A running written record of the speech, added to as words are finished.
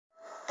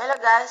Hello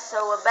guys, so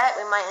we're back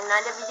with my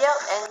another video,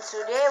 and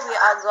today we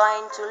are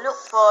going to look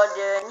for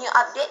the new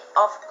update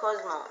of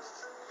COZMO.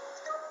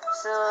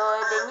 So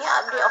the new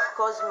update of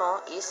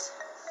COZMO is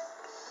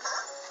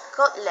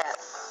Code Lab,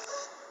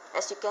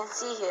 as you can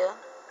see here.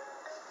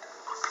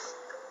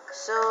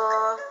 So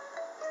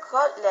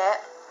Code Lab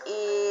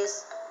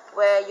is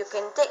where you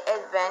can take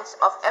advantage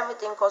of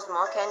everything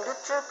COZMO can do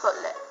through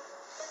Code Lab.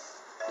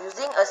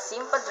 Using a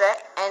simple drag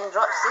and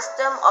drop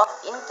system of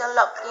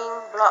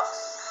interlocking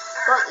blocks,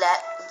 Code Lab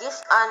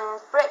gives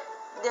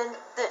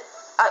unprecedented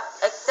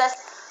access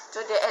to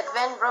the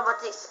advanced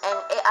robotics and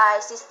AI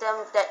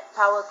systems that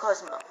power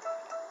COZMO.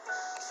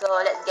 So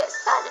let's get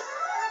started.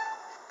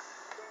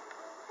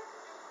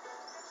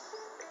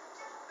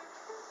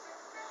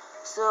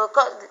 So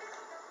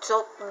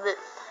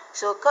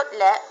Code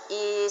Lab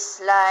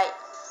is like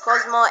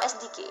COZMO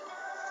SDK.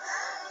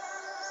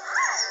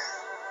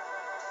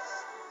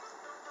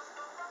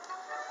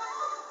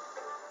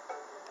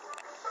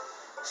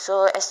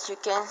 So as you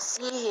can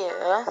see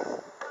here,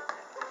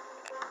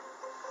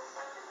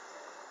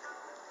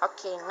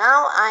 okay,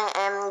 now I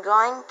am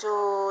going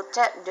to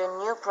tap the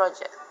new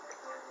project.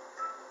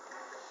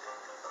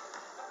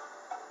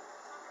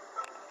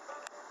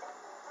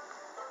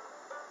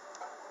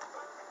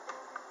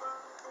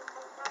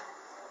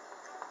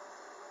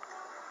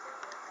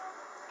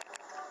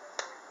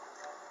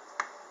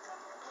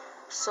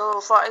 So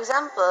for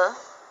example,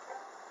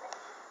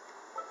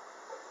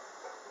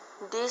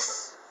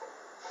 this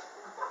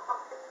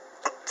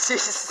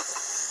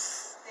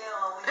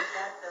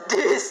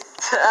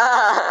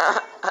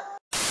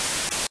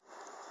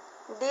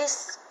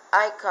this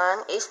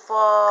icon is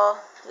for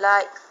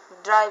like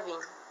driving.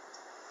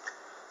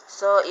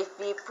 So if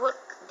we put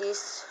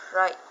this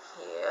right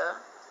here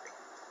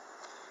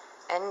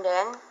and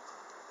then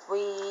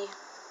we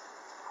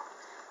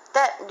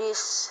tap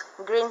this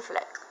green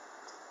flag,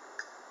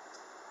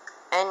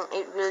 and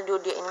it will do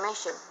the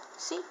animation.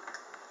 See,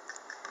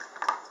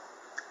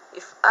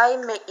 if I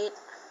make it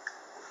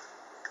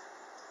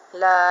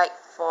like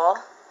 4,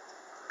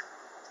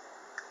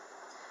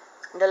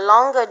 the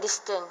longer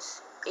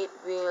distance it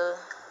will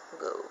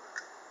go.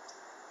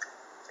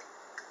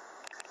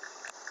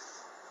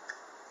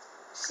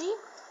 See?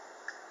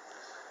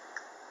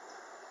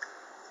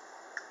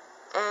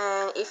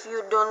 And if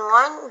you don't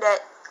want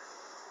that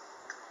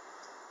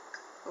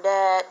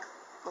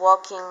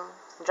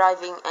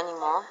driving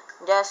anymore,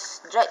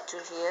 just drag to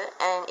here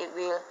and it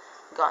will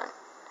gone.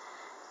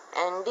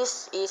 And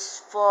this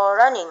is for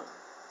running.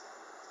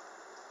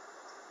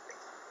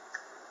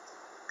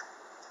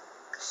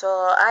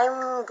 So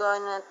I'm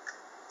gonna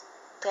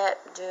tap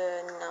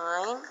the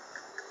 9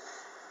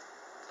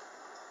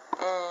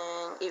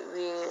 and it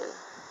will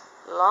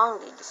long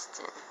the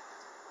distance.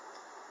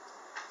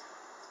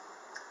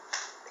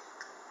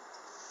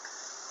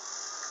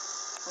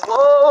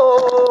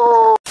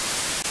 Whoa!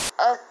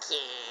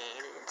 Okay,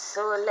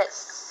 so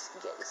let's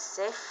get it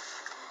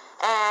safe,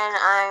 and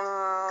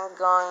I'm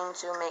going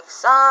to make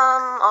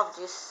some of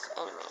this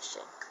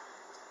animation.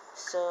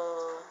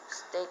 So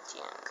stay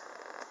tuned.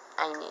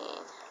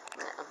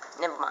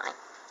 Never mind.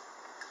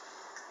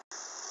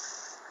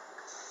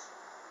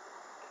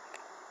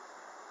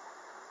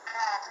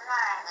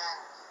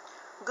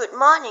 Good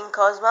morning,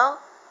 COZMO.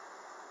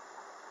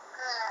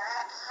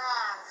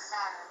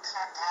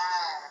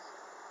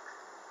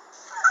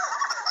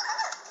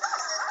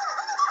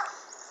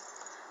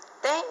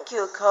 Thank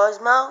you,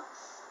 COZMO.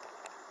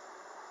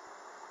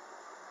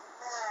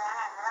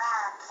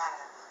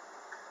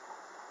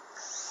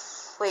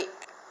 Wait,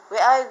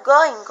 where are you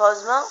going,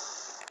 COZMO?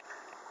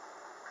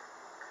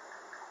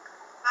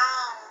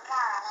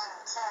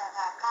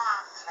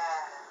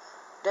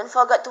 Don't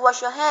forget to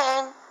wash your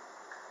hand.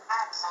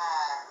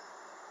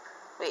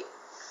 Wait,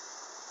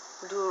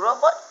 do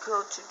robot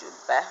go to the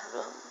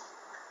bathroom?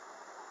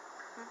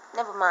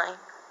 Never mind.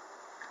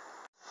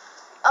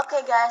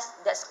 Okay guys,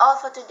 that's all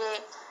for today.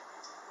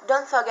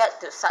 Don't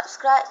forget to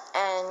subscribe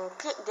and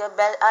click the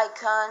bell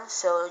icon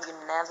so you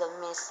never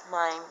miss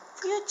my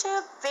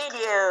future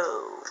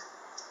video.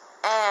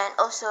 And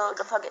also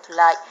don't forget to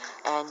like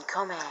and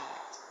comment.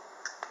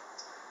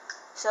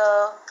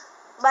 So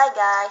bye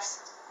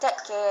guys,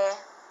 take care.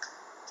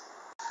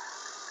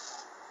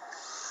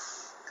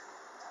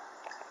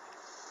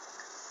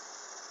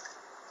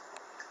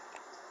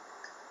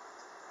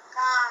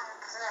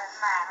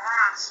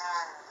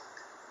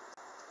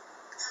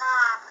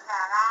 Tap the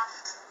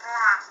left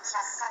block to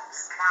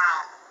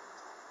subscribe.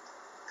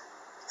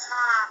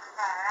 Tap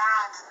the